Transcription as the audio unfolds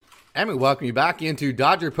And we welcome you back into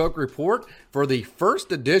Dodger Poke Report for the first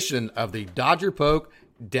edition of the Dodger Poke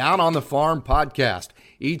Down on the Farm podcast.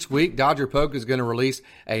 Each week, Dodger Poke is going to release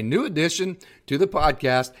a new addition to the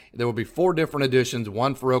podcast. There will be 4 different editions,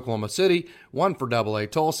 one for Oklahoma City, one for AA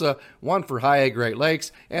Tulsa, one for High A Great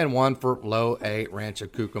Lakes, and one for Low A Rancho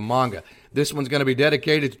Cucamonga. This one's going to be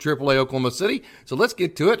dedicated to AAA Oklahoma City, so let's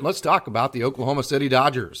get to it and let's talk about the Oklahoma City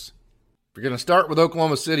Dodgers. If you're going to start with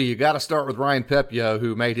Oklahoma City, you got to start with Ryan Pepiot,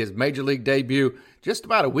 who made his Major League debut just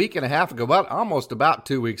about a week and a half ago, almost about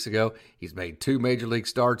 2 weeks ago. He's made 2 Major League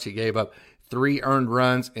starts. He gave up 3 earned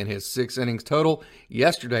runs in his 6 innings total.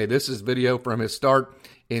 Yesterday, this is video from his start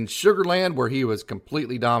in Sugar Land, where he was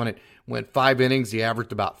completely dominant. Went 5 innings. He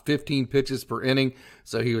averaged about 15 pitches per inning,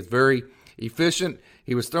 so he was very efficient.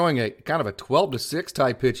 He was throwing a kind of a 12-6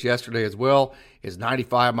 type pitch yesterday as well. His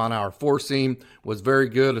 95-mile-an-hour four-seam was very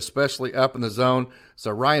good, especially up in the zone. So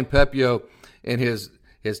Ryan Pepiot in his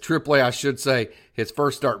AAA, I should say, his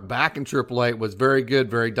first start back in AAA was very good,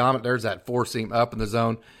 very dominant. There's that four-seam up in the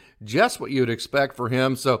zone. Just what you would expect for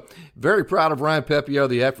him. So very proud of Ryan Pepiot,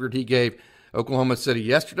 the effort he gave Oklahoma City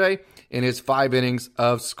yesterday in his 5 innings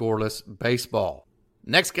of scoreless baseball.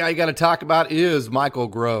 Next guy you got to talk about is Michael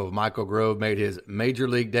Grove. Michael Grove made his Major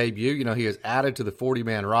League debut. You know, he was added to the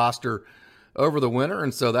 40-man roster over the winter,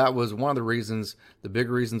 and so that was one of the reasons, the big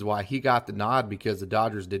reasons why he got the nod, because the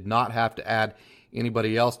Dodgers did not have to add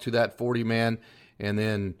anybody else to that 40-man and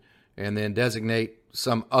then designate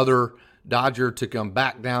some other Dodger to come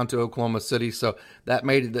back down to Oklahoma City. So that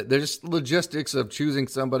made it, there's logistics of choosing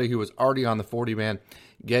somebody who was already on the 40-man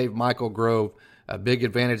gave Michael Grove a big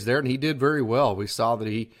advantage there, and he did very well. We saw that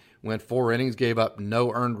he went 4 innings, gave up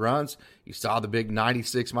no earned runs. You saw the big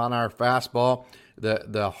 96-mile-an-hour fastball.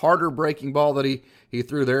 The harder breaking ball that he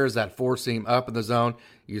threw there is that four-seam up in the zone.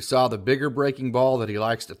 You saw the bigger breaking ball that he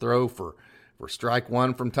likes to throw for strike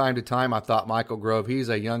one from time to time. I thought Michael Grove, he's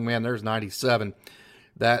a young man, there's 97,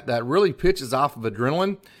 that really pitches off of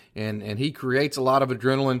adrenaline, and he creates a lot of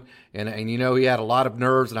adrenaline, and you know, he had a lot of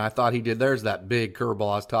nerves, and I thought he did. There's that big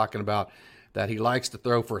curveball I was talking about that he likes to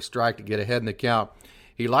throw for a strike to get ahead in the count.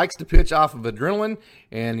 He likes to pitch off of adrenaline,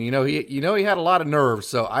 and he had a lot of nerves.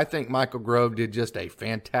 So I think Michael Grove did just a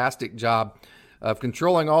fantastic job of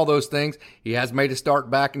controlling all those things. He has made a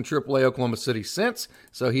start back in AAA Oklahoma City since,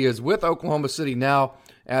 so he is with Oklahoma City now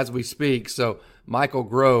as we speak. So Michael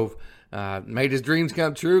Grove made his dreams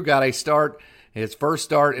come true, got a start. His first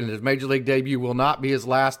start in his Major League debut will not be his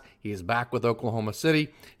last. He is back with Oklahoma City.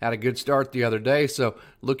 Had a good start the other day, so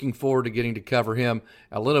looking forward to getting to cover him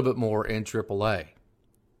a little bit more in AAA.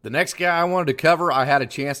 The next guy I wanted to cover, I had a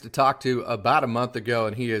chance to talk to about a month ago,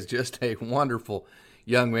 and he is just a wonderful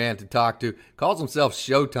young man to talk to. Calls himself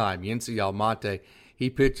Showtime, Yency Almonte. He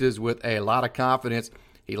pitches with a lot of confidence.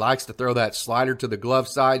 He likes to throw that slider to the glove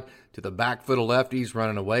side, to the back foot of lefties,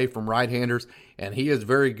 running away from right-handers, and he is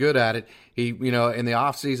very good at it. He, in the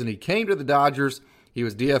offseason, he came to the Dodgers. He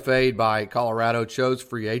was DFA'd by Colorado, chose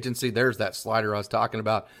free agency. There's that slider I was talking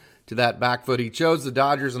about to that back foot. He chose the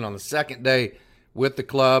Dodgers, and on the second day with the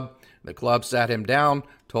club sat him down,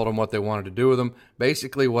 told him what they wanted to do with him.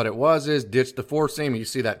 Basically what it was is ditch the four-seam. You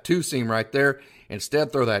see that two-seam right there.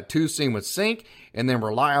 Instead, throw that two-seam with sink, and then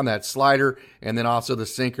rely on that slider, and then also the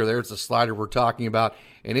sinker. There's the slider we're talking about,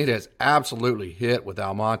 and it has absolutely hit with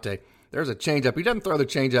Almonte. There's a changeup. He doesn't throw the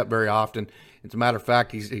changeup very often. As a matter of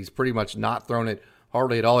fact, he's pretty much not thrown it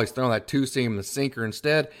hardly at all. He's thrown that two-seam and the sinker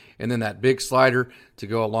instead, and then that big slider to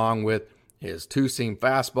go along with his two-seam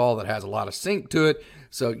fastball that has a lot of sink to it.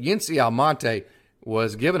 So Yency Almonte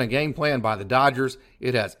was given a game plan by the Dodgers.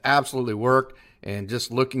 It has absolutely worked, and just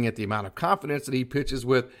looking at the amount of confidence that he pitches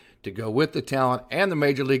with to go with the talent and the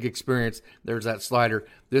Major League experience, there's that slider.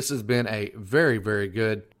 This has been a very, very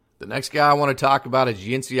good. The next guy I want to talk about is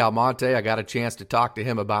Yency Almonte. I got a chance to talk to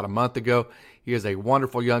him about a month ago. He is a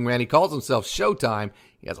wonderful young man. He calls himself Showtime.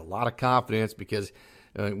 He has a lot of confidence because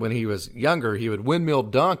when he was younger, he would windmill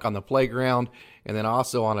dunk on the playground and then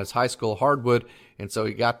also on his high school hardwood. And so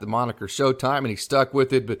he got the moniker Showtime, and he stuck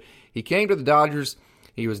with it. But he came to the Dodgers.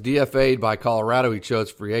 He was DFA'd by Colorado. He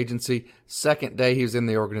chose free agency. Second day he was in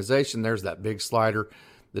the organization, there's that big slider.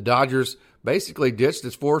 The Dodgers basically ditched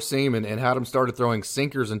his four-seam and had him started throwing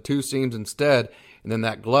sinkers and two-seams instead. And then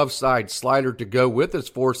that glove side slider to go with his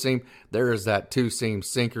four-seam, there is that two-seam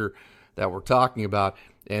sinker that we're talking about.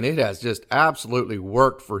 And it has just absolutely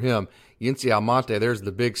worked for him. Yency Almonte, there's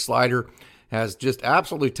the big slider, has just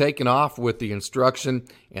absolutely taken off with the instruction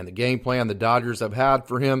and the game plan the Dodgers have had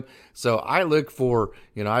for him. So I look for,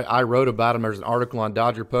 I wrote about him. There's an article on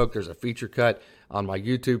Dodger Poke. There's a feature cut on my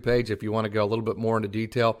YouTube page if you want to go a little bit more into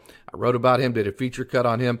detail. I wrote about him, did a feature cut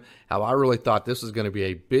on him, how I really thought this was going to be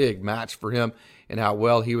a big match for him and how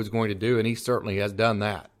well he was going to do, and he certainly has done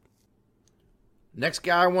that. Next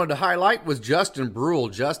guy I wanted to highlight was Justin Brule.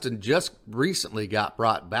 Justin just recently got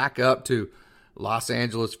brought back up to Los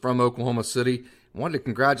Angeles from Oklahoma City. Wanted to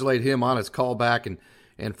congratulate him on his callback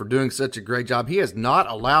and for doing such a great job. He has not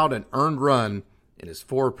allowed an earned run in his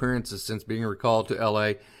 4 appearances since being recalled to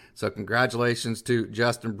LA. So congratulations to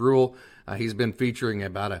Justin Brule. He's been featuring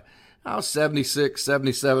about a 76,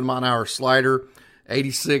 77 mile-an-hour slider,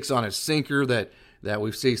 86 on his sinker that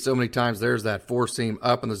we see so many times. There's that 4-seam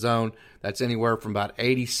up in the zone. That's anywhere from about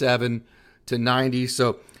 87 to 90.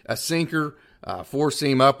 So a sinker,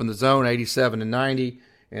 4-seam up in the zone, 87 to 90,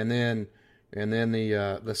 and then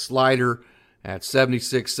the slider at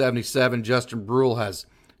 76, 77. Justin Brule has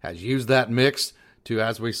used that mix to,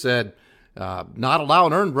 as we said, not allow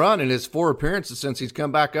an earned run in his 4 appearances since he's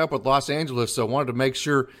come back up with Los Angeles. So wanted to make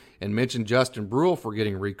sure and mention Justin Brule for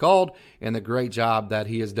getting recalled and the great job that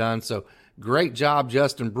he has done. So great job,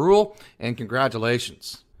 Justin Brule, and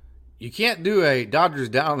congratulations. You can't do a Dodgers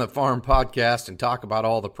Down on the Farm podcast and talk about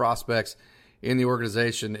all the prospects in the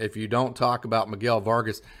organization if you don't talk about Miguel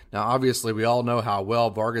Vargas. Now, obviously, we all know how well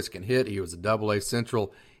Vargas can hit. He was a AA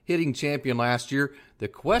Central hitting champion last year. The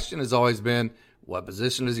question has always been, what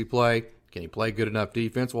position does he play? Can he play good enough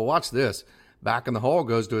defense? Well, watch this. Back in the hole,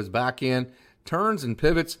 goes to his backhand, turns and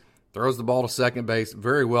pivots, throws the ball to second base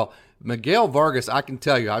very well. Miguel Vargas, I can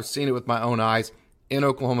tell you, I've seen it with my own eyes in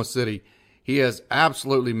Oklahoma City. He has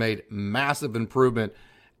absolutely made massive improvement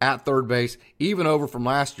at third base, even over from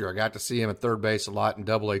last year. I got to see him at third base a lot in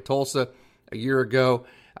AA Tulsa a year ago.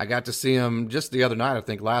 I got to see him just the other night, I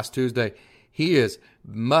think last Tuesday. He is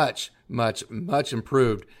much, much, much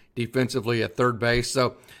improved defensively at third base.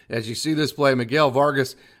 So as you see this play, Miguel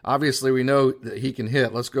Vargas, obviously we know that he can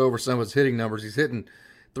hit. Let's go over some of his hitting numbers. He's hitting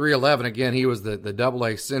 .311. Again, he was the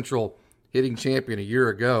AA Central hitting champion a year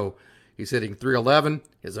ago. He's hitting .311.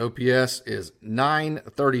 His OPS is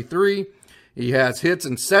 .933. He has hits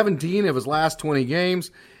in 17 of his last 20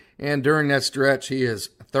 games. And during that stretch, he is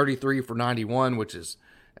 33 for 91, which is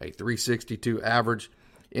a .362 average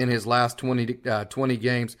in his last 20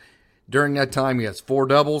 games. During that time, he has 4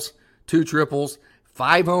 doubles, 2 triples,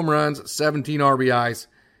 5 home runs, 17 RBIs,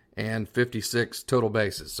 and 56 total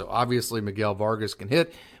bases. So obviously Miguel Vargas can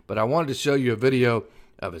hit, but I wanted to show you a video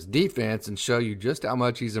of his defense and show you just how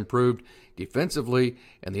much he's improved defensively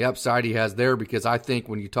and the upside he has there, because I think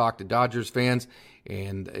when you talk to Dodgers fans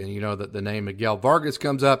and you know that the name Miguel Vargas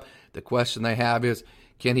comes up, the question they have is,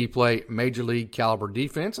 can he play major league caliber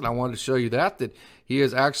defense? And I wanted to show you that he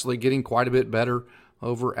is actually getting quite a bit better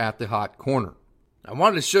over at the hot corner. I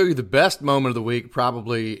wanted to show you the best moment of the week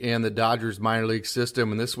probably in the Dodgers minor league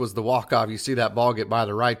system, and this was the walk-off. You see that ball get by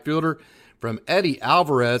the right fielder from Eddie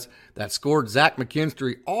Alvarez that scored Zach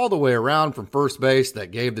McKinstry all the way around from first base, that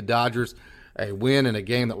gave the Dodgers a win in a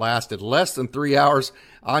game that lasted less than 3 hours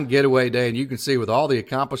on getaway day. And you can see with all the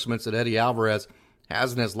accomplishments that Eddie Alvarez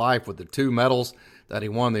has in his life, with the 2 medals that he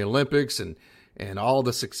won in the Olympics and all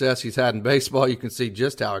the success he's had in baseball, you can see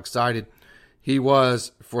just how excited he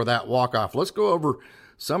was for that walk-off. Let's go over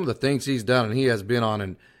some of the things he's done, and he has been on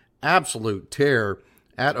an absolute tear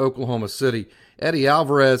at Oklahoma City. Eddie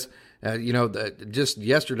Alvarez, just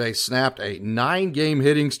yesterday snapped a 9-game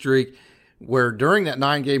hitting streak, where during that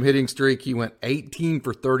 9-game hitting streak, he went 18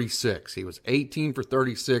 for 36. He was 18 for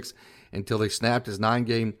 36 until he snapped his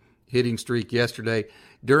 9-game hitting streak yesterday.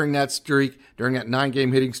 During that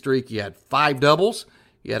 9-game hitting streak, he had 5 doubles,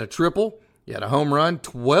 he had a triple, he had a home run,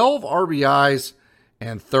 12 RBIs,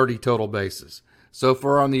 and 30 total bases. So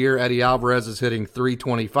far on the year, Eddie Alvarez is hitting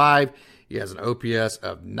 .325. He has an OPS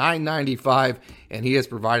of .995, and he has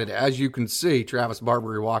provided, as you can see, Travis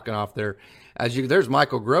Barbery walking off there. There's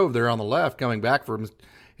Michael Grove there on the left coming back from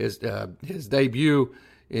his debut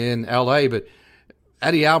in LA. But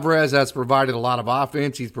Eddie Alvarez has provided a lot of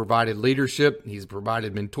offense. He's provided leadership. He's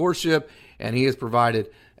provided mentorship, and he has provided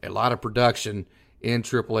a lot of production in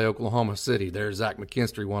AAA Oklahoma City. There's Zach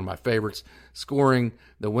McKinstry, one of my favorites, scoring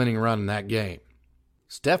the winning run in that game.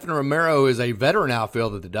 Stephen Romero is a veteran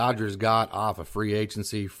outfielder that the Dodgers got off a free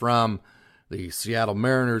agency from the Seattle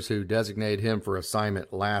Mariners, who designated him for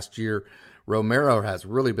assignment last year. Romero has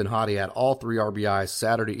really been hot. He had all 3 RBIs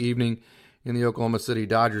Saturday evening in the Oklahoma City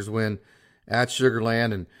Dodgers win at Sugar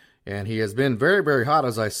Land, and he has been very, very hot,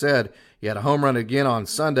 as I said. He had a home run again on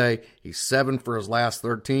Sunday. He's 7 for his last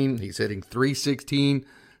 13. He's hitting .316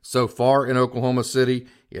 so far in Oklahoma City.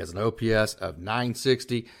 He has an OPS of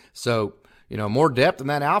 .960. So, more depth in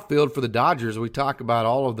that outfield for the Dodgers. We talk about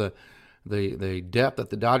all of the depth that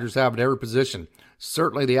the Dodgers have at every position.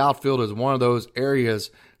 Certainly the outfield is one of those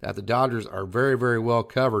areas that the Dodgers are very, very well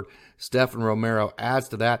covered. Stephen Romero adds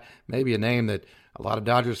to that, maybe a name that a lot of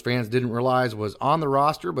Dodgers fans didn't realize was on the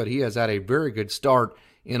roster, but he has had a very good start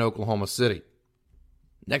in Oklahoma City.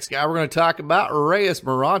 Next guy we're going to talk about, Reyes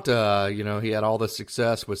Maranta. He had all the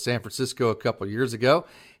success with San Francisco a couple of years ago.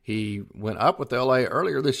 He went up with LA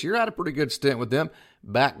earlier this year, had a pretty good stint with them,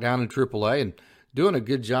 back down in AAA, and doing a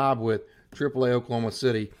good job with AAA Oklahoma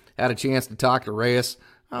City. Had a chance to talk to Reyes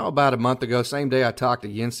about a month ago. Same day I talked to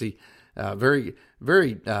Yancey. Very,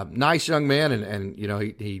 very nice young man, and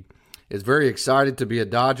he is very excited to be a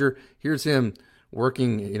Dodger. Here's him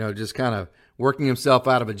working, just kind of working himself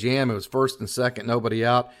out of a jam. It was first and second, nobody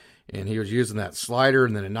out, and he was using that slider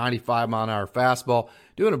and then a 95-mile-an-hour fastball,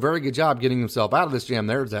 doing a very good job getting himself out of this jam.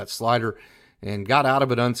 There's that slider, and got out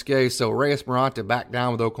of it unscathed. So Reyes Maranta back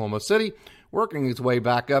down with Oklahoma City, working his way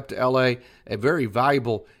back up to L.A., a very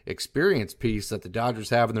valuable experience piece that the Dodgers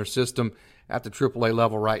have in their system at the AAA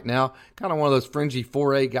level right now. Kind of one of those fringy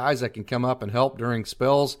 4A guys that can come up and help during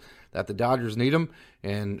spells that the Dodgers need him,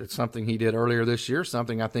 and it's something he did earlier this year,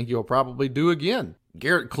 something I think he'll probably do again.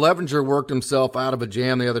 Garrett Clevenger worked himself out of a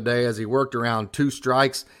jam the other day as he worked around 2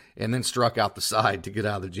 strikes and then struck out the side to get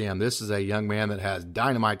out of the jam. This is a young man that has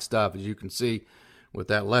dynamite stuff, as you can see, with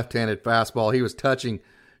that left-handed fastball. He was touching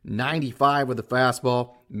 95 with the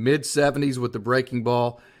fastball, mid-70s with the breaking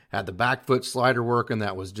ball, had the back foot slider working.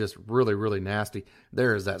 That was just really, really nasty.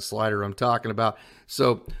 There is that slider I'm talking about.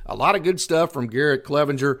 So a lot of good stuff from Garrett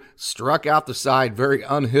Clevenger. Struck out the side, very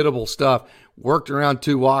unhittable stuff. Worked around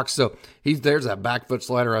 2 walks. So there's that back foot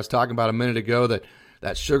slider I was talking about a minute ago that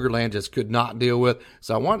Sugarland just could not deal with.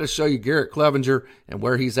 So I wanted to show you Garrett Clevenger and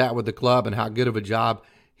where he's at with the club and how good of a job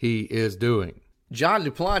he is doing. Jon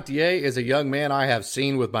Duplantier is a young man I have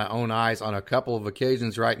seen with my own eyes on a couple of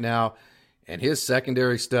occasions right now, and his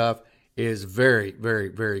secondary stuff is very, very,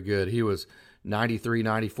 very good. He was 93,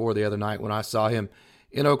 94 the other night when I saw him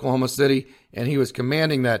in Oklahoma City, and he was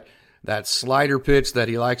commanding that slider pitch that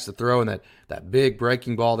he likes to throw and that big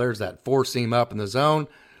breaking ball. There's that 4-seam up in the zone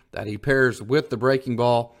that he pairs with the breaking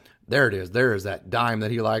ball. There it is. There is that dime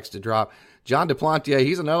that he likes to drop. Jon Duplantier,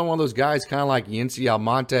 he's another one of those guys kind of like Yency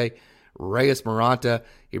Almonte, Reyes Maranta.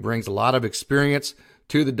 He brings a lot of experience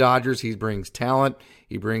to the Dodgers. He brings talent.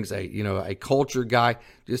 He brings a culture guy,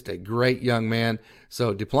 just a great young man.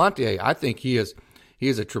 So Duplantier, I think he is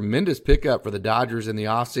a tremendous pickup for the Dodgers in the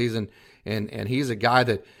offseason, and he's a guy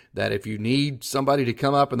that if you need somebody to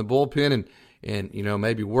come up in the bullpen and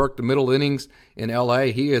maybe work the middle innings in LA,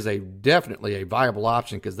 he is definitely a viable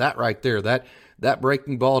option, because that right there, that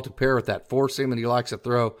breaking ball to pair with that 4-seam that he likes to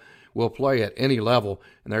throw will play at any level.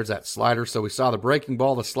 And there's that slider. So we saw the breaking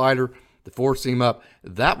ball, the slider, the 4-seam up.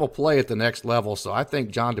 That will play at the next level. So I think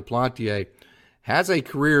Jon Duplantier has a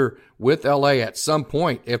career with LA at some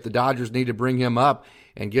point if the Dodgers need to bring him up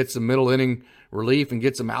and get some middle inning relief and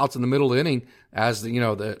get some outs in the middle inning as the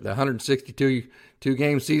 162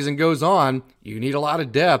 game season goes on. You need a lot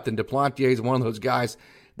of depth, and Duplantier is one of those guys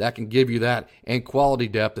that can give you that, and quality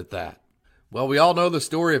depth at that. Well, we all know the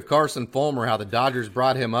story of Carson Fulmer, how the Dodgers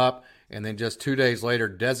brought him up and then just 2 days later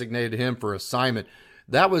designated him for assignment.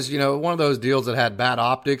 That was, one of those deals that had bad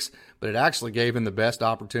optics, but it actually gave him the best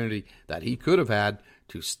opportunity that he could have had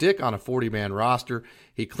to stick on a 40-man roster.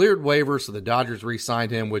 He cleared waivers, so the Dodgers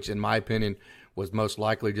re-signed him, which in my opinion was most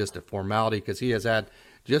likely just a formality, because he has had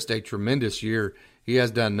just a tremendous year. He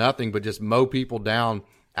has done nothing but just mow people down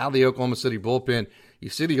out of the Oklahoma City bullpen. You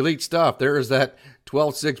see the elite stuff. There is that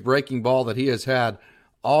 12-6 breaking ball that he has had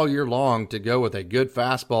all year long to go with a good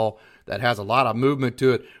fastball that has a lot of movement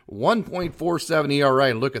to it. 1.47 ERA,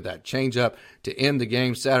 and look at that changeup to end the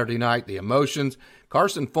game Saturday night. The emotions.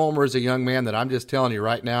 Carson Fulmer is a young man that I'm just telling you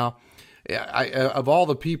right now, of all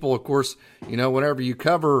the people, of course, whenever you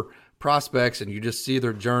cover prospects and you just see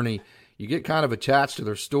their journey, you get kind of attached to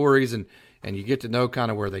their stories, and you get to know kind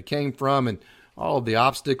of where they came from and all of the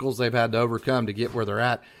obstacles they've had to overcome to get where they're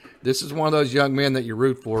at. This is one of those young men that you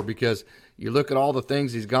root for, because you look at all the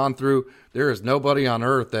things he's gone through. There is nobody on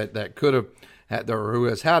earth that could have had, or who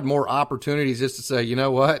has had more opportunities just to say, you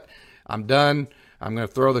know what, I'm done. I'm going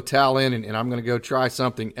to throw the towel in and I'm going to go try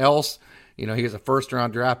something else. He was a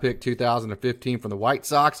first-round draft pick 2015 from the White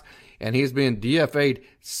Sox, and he's been DFA'd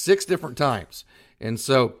 6 different times. And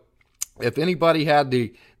so if anybody had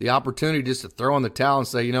the opportunity just to throw in the towel and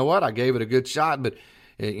say, you know what, I gave it a good shot, but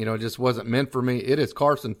it just wasn't meant for me, it is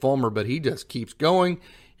Carson he just keeps going.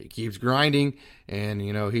 He keeps grinding, and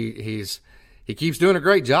he he keeps doing a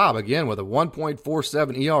great job, again, with a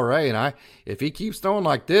 1.47 ERA. And if he keeps throwing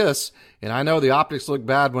like this, and I know the optics look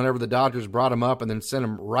bad whenever the Dodgers brought him up and then sent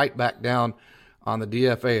him right back down on the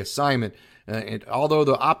DFA assignment. And although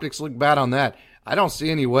the optics look bad on that, I don't see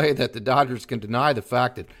any way that the Dodgers can deny the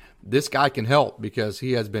fact that this guy can help, because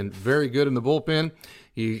he has been very good in the bullpen.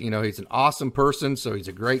 He's an awesome person, so he's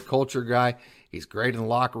a great culture guy. He's great in the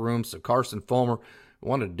locker room. So Carson Fulmer, I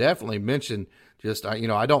want to definitely mention,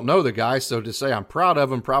 I don't know the guy, so to say I'm proud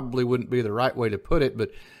of him probably wouldn't be the right way to put it,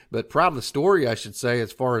 but proud of the story, I should say,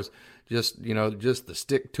 as far as just the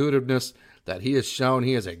stick-to-itiveness that he has shown.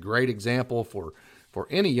 He is a great example for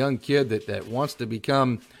any young kid that wants to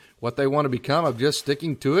become what they want to become, of just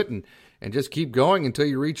sticking to it and just keep going until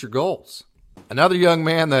you reach your goals. Another young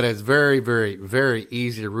man that is very, very, very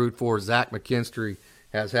easy to root for, Zach McKinstry,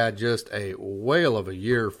 has had just a whale of a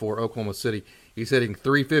year for Oklahoma City. He's hitting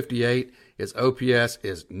 .358. His OPS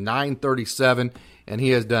is .937, and he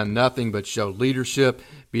has done nothing but show leadership,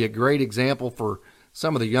 be a great example for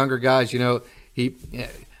some of the younger guys.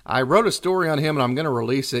 I wrote a story on him, and I'm going to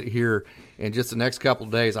release it here in just the next couple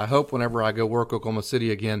of days. I hope whenever I go work Oklahoma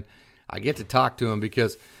City again, I get to talk to him,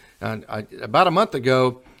 because about a month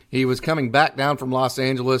ago, he was coming back down from Los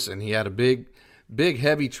Angeles, and he had a big,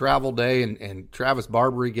 heavy travel day, and Travis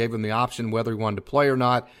Barbery gave him the option whether he wanted to play or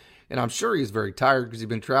not. And I'm sure he's very tired because he's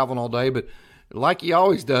been traveling all day, but like he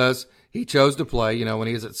always does, he chose to play. When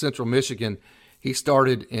he was at Central Michigan, he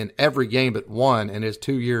started in every game but one in his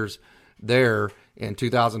 2 years there in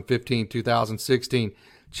 2015, 2016.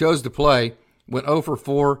 Chose to play, went 0 for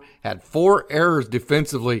 4, had 4 errors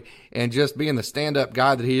defensively, and just being the stand-up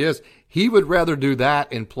guy that he is, he would rather do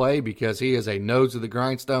that and play, because he is a nose to the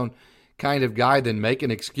grindstone kind of guy, than make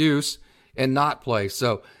an excuse and not play.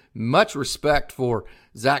 So much respect for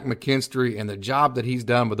Zach McKinstry and the job that he's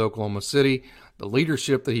done with Oklahoma City, the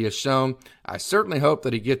leadership that he has shown. I certainly hope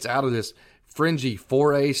that he gets out of this fringy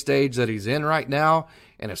 4A stage that he's in right now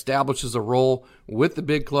and establishes a role with the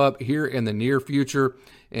big club here in the near future,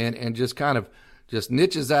 and just kind of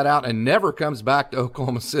niches that out and never comes back to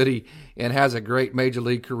Oklahoma City and has a great major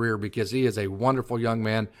league career, because he is a wonderful young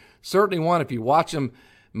man. Certainly one, if you watch him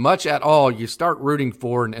much at all, you start rooting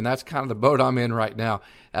for, and that's kind of the boat I'm in right now.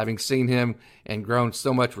 Having seen him and grown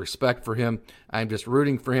so much respect for him, I'm just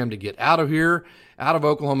rooting for him to get out of here, out of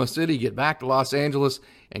Oklahoma City, get back to Los Angeles,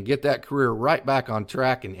 and get that career right back on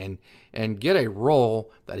track, and get a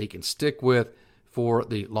role that he can stick with for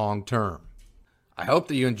the long term. I hope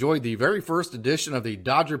that you enjoyed the very first edition of the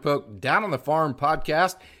Dodger Poke Down on the Farm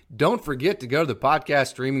podcast. Don't forget to go to the podcast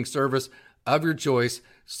streaming service of your choice,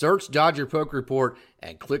 search Dodger Poke Report,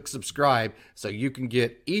 and click subscribe so you can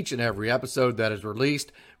get each and every episode that is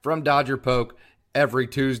released from Dodger Poke every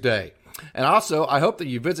Tuesday. And also, I hope that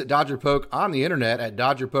you visit Dodger Poke on the internet at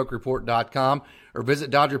DodgerPokeReport.com, or visit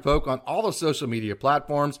Dodger Poke on all the social media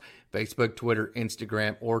platforms, Facebook, Twitter,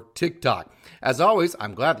 Instagram, or TikTok. As always,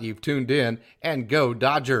 I'm glad that you've tuned in, and go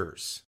Dodgers!